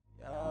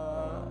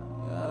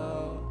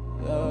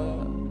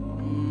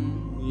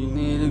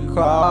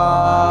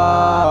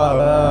call.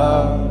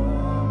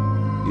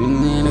 You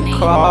need a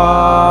call.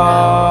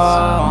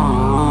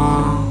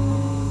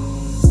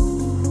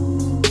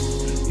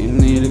 You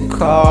need a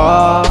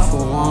call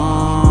for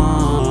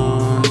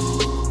one.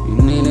 You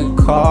need a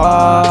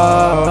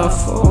call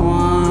for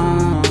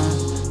one.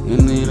 You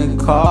need a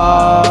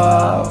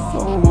call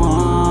for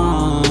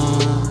one.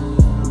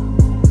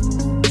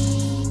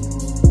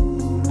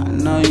 I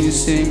know you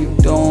see me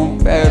doing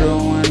better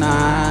when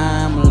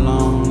I'm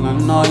alone. I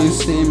know you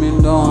see me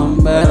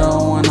doing better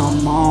when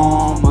I'm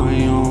on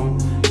my own.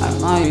 I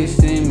know you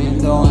see me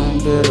doing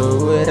better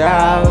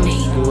without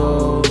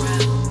you.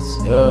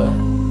 Yeah.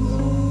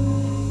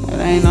 It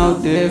ain't no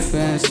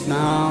difference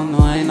now,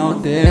 no ain't no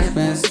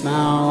difference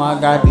now. I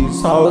got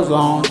these hoes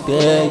on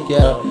deck,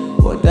 yeah.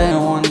 What they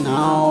want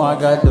now? I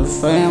got the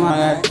fame, I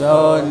got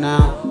dough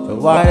now. So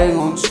why they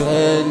gon'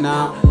 trade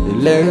now? The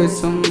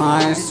lyrics of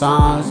my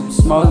songs, I'm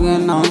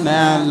smoking on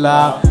that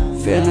loud.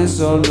 Feeling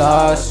so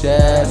lost,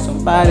 yeah.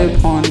 Somebody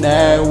point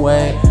that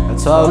way. I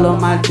told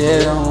them I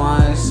did it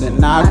once,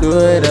 and I'll do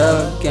it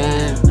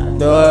again. I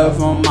do it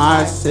for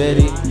my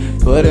city,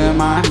 put in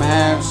my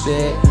map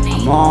shit.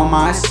 I'm on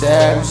my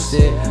 7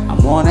 shit,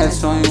 I'm on that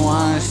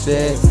 21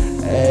 shit.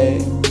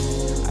 Hey,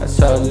 I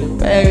told the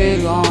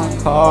baby gon'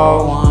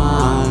 call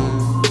one.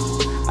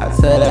 I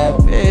tell that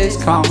bitch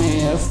call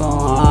me if I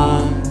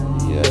want.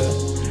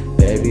 Yeah,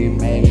 baby,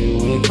 maybe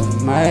we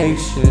can make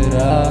shit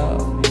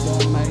up. We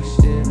can make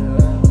shit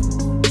up.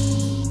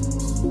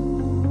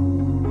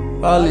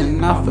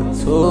 Falling off for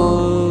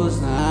tools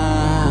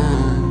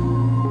now.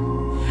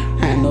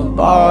 And the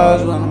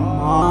bars when I'm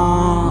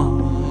on.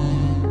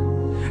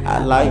 I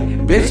like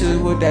bitches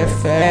with that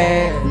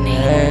fat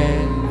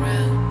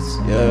ass.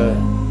 Yeah.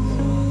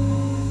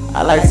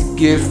 I like to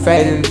get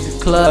faded at the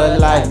club,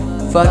 like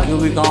fuck it,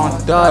 we gon'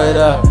 throw it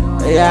up.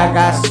 Yeah, I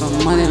got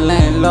some money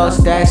laying low,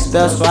 stack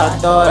stuff, so I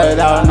throw it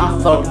out. And I'm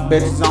fucking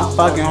bitches, I'm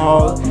fucking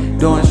hoes,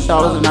 doing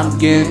shows and I'm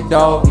getting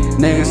dope.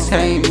 Niggas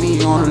hate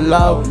me on the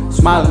low,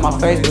 smile in my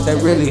face, but they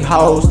really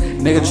hoes.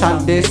 Nigga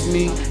tryna diss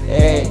me,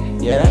 hey,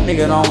 yeah, that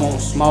nigga don't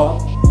want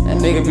smoke. That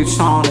nigga be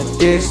tryna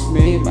diss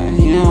me, but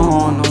he don't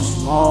want no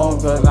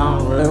smoke. Cause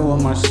I'm real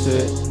with my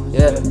shit,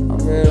 yeah, I'm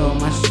real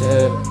with my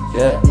shit,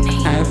 yeah.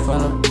 Came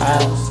from the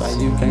past, so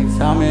you can't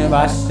tell me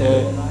about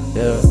shit,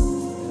 yeah.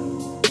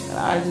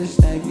 I just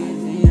think you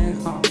need to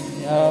call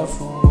me up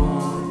for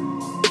one,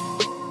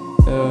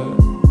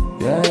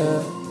 yeah,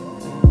 yeah.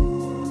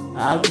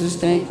 I just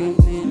think you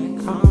need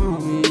to call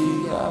me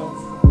up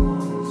for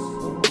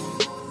one.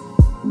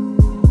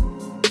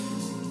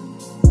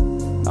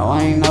 No,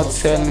 ain't no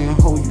telling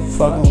who you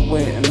fucking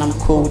with, and I'm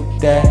cool with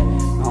that.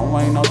 No,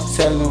 ain't no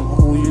telling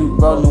who you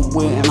rollin'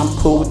 with, and I'm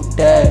cool with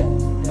that.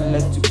 I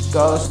let you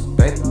go, so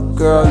baby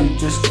girl, you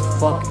just a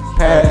fucking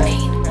pass.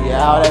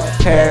 Yeah, all that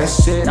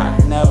past shit, I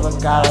never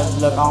gotta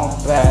look on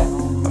back.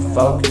 I'm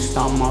focused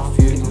on my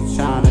future,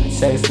 tryna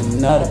chase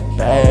another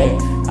bag.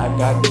 I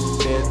got this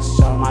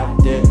bitch on my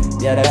dick,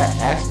 yeah, that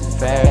ass is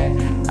fat.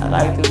 I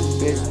like this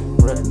bitch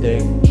real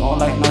thick, don't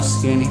like no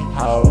skinny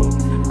hoe.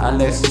 I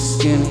like some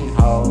skinny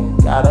hoe,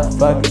 got a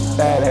fucking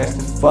fat ass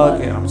to fuck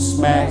it, I'm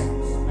smashed.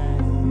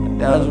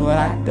 That's what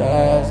I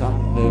does,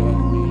 I'm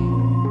living me,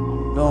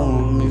 I'm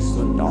doing me,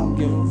 so don't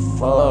give a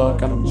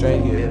fuck, I'm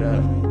drinking it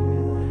up.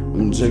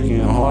 I'm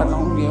drinking hard,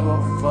 don't give a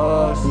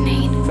fuck.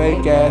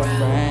 Fake ass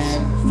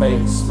friends,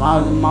 fake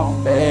smiles in my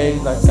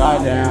face, like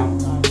goddamn,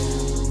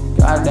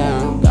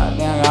 goddamn,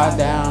 goddamn,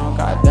 goddamn,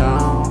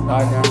 goddamn,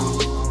 goddamn,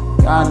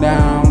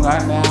 goddamn,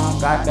 goddamn,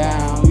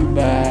 goddamn, you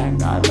bad,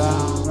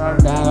 goddamn,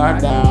 goddamn,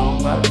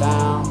 goddamn,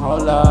 goddamn,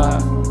 hold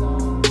up.